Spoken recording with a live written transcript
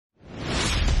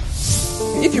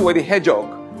If you were the hedgehog,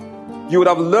 you would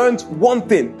have learned one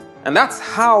thing, and that's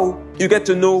how you get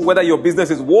to know whether your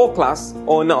business is world-class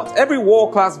or not. Every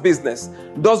world-class business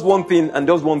does one thing and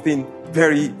does one thing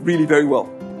really very well.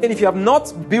 And if you have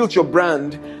not built your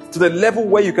brand to the level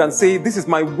where you can say, this is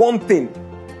my one thing,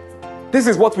 this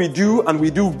is what we do and we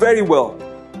do very well,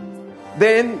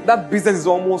 then that business is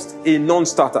almost a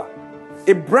non-starter.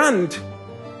 A brand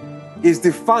is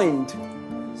defined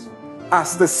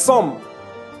as the sum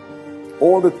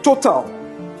or the total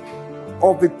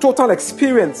of the total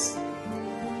experience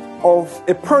of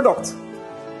a product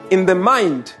in the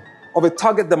mind of a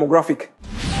target demographic.